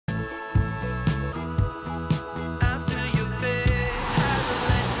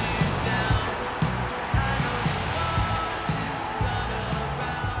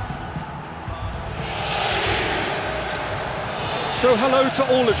So hello to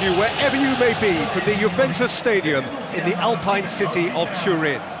all of you, wherever you may be, from the Juventus Stadium in the Alpine city of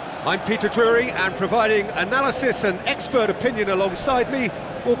Turin. I'm Peter Drury, and providing analysis and expert opinion alongside me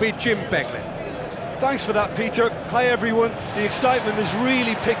will be Jim Beglin. Thanks for that, Peter. Hi everyone. The excitement has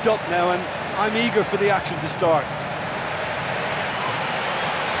really picked up now, and I'm eager for the action to start.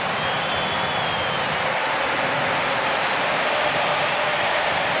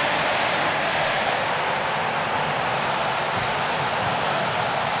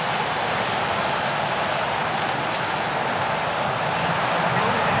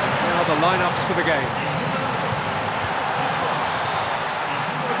 The lineups for the game.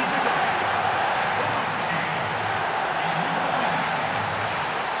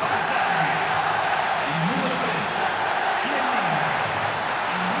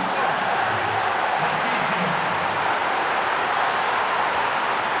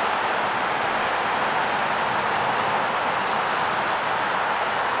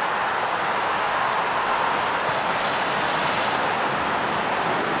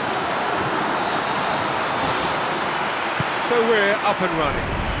 So we're up and running.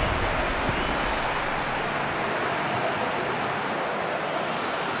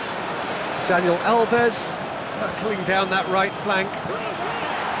 Daniel Alves hurtling down that right flank.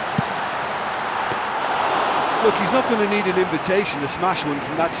 Look, he's not going to need an invitation to smash one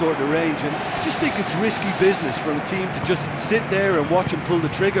from that sort of range, and I just think it's risky business for a team to just sit there and watch him pull the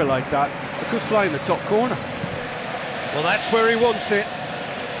trigger like that. It could fly in the top corner. Well, that's where he wants it.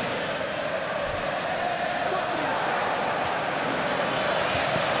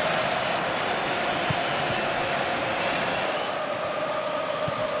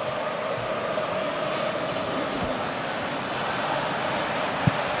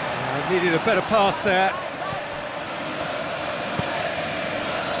 Needed a better pass there.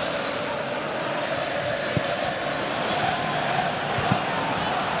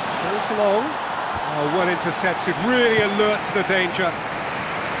 Goes long. Oh, well intercepted, really alert to the danger.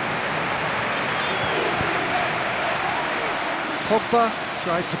 Pogba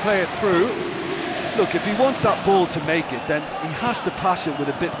tried to play it through. Look, if he wants that ball to make it, then he has to pass it with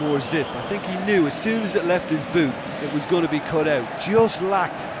a bit more zip. I think he knew as soon as it left his boot, it was going to be cut out. Just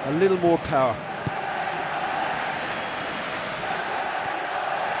lacked a little more power.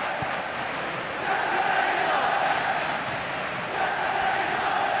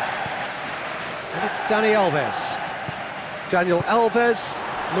 And it's Dani Alves. Daniel Alves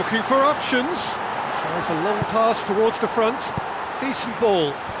looking for options. Tries a long pass towards the front. Decent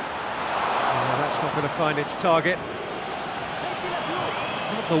ball. Oh, that's not going to find its target.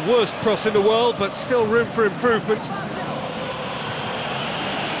 Not the worst cross in the world, but still room for improvement.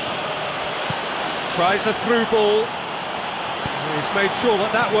 Tries a through ball. He's made sure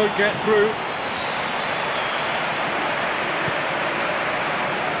that that won't get through.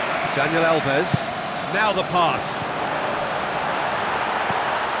 Daniel Alves. Now the pass.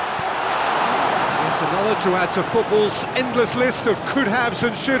 It's another to add to football's endless list of could-haves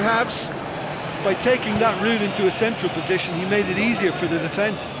and should-haves. By taking that route into a central position, he made it easier for the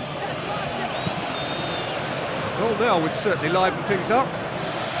defence. Goal now would certainly liven things up.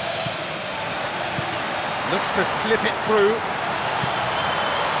 Looks to slip it through.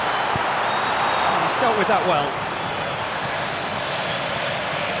 He's dealt with that well.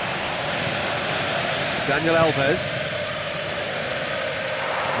 Daniel Alves.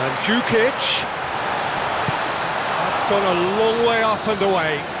 Mandzukic. That's gone a long way up and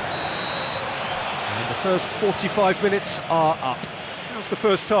away. And the first 45 minutes are up. How's the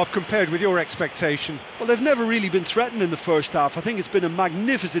first half compared with your expectation? Well, they've never really been threatened in the first half. I think it's been a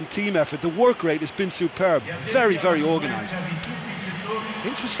magnificent team effort. The work rate has been superb. Very, very organised.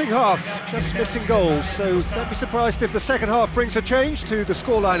 Interesting half, just missing goals, so don't be surprised if the second half brings a change to the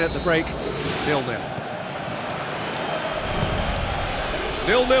scoreline at the break. 0-0.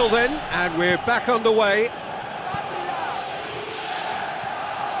 0-0 then, and we're back underway.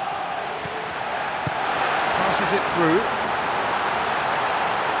 Passes it through.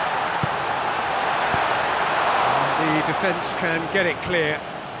 And the defence can get it clear.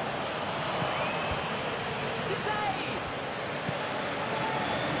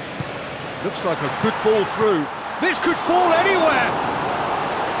 Looks like a good ball through. This could fall anywhere!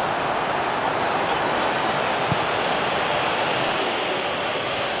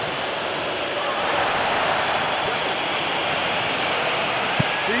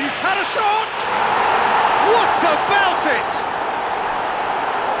 He's had a shot! What about it?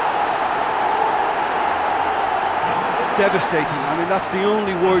 Devastating. I mean, that's the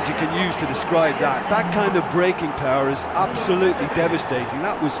only word you can use to describe that. That kind of breaking power is absolutely devastating.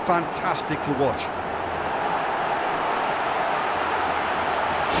 That was fantastic to watch.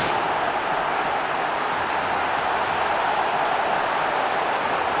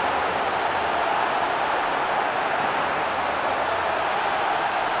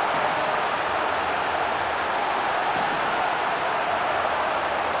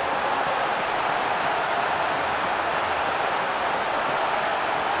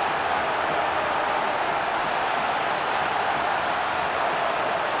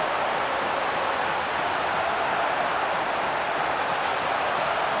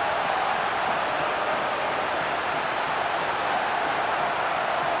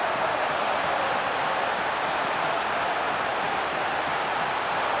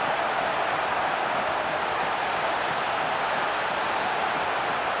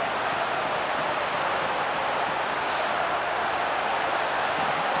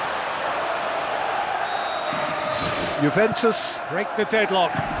 Juventus break the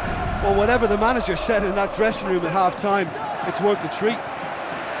deadlock. Well, whatever the manager said in that dressing room at half-time, it's worth the treat.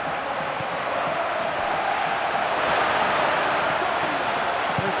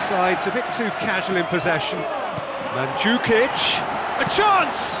 Both sides a bit too casual in possession. Mandzukic, a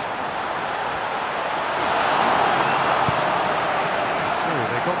chance! So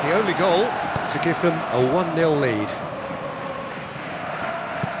they got the only goal to give them a 1-0 lead.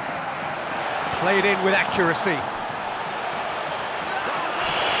 Played in with accuracy.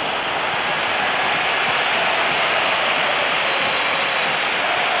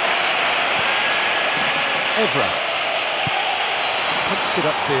 Evra pumps it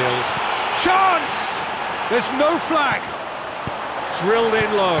upfield. Chance! There's no flag. Drilled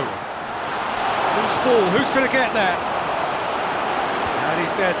in low. Loose ball, who's going to get there? And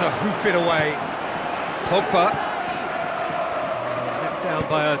he's there to hoof it away. Pogba. Let down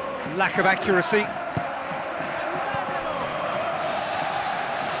by a lack of accuracy.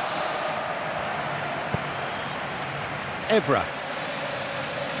 Evra.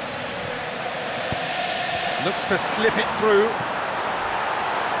 Looks to slip it through.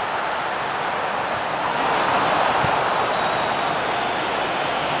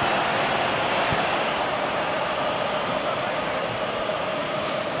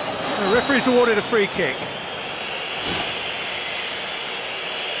 The referee's awarded a free kick.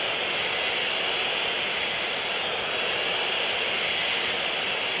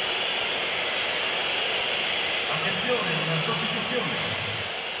 Attenzione, sostituzione.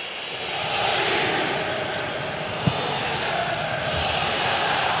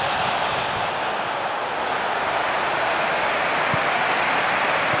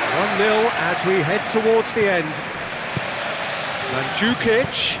 As we head towards the end.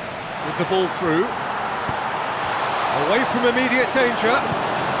 Mandzukic with the ball through. Away from immediate danger.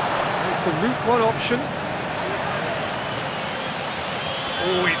 It's the route one option.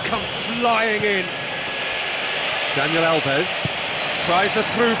 Oh, he's come flying in. Daniel Alves tries a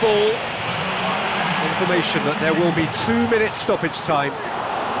through ball. Confirmation that there will be 2 minutes stoppage time.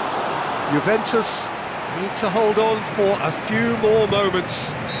 Juventus need to hold on for a few more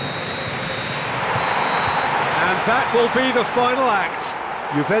moments. And that will be the final act.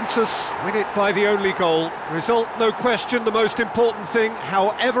 Juventus win it by the only goal. Result, no question, the most important thing,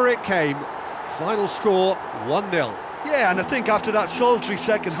 however it came. Final score, 1-0. Yeah, and I think after that solitary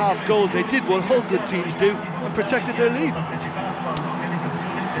second-half goal, they did what all good teams do and protected their lead.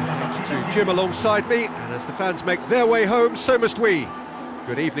 Thanks to Jim alongside me, and as the fans make their way home, so must we.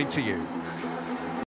 Good evening to you.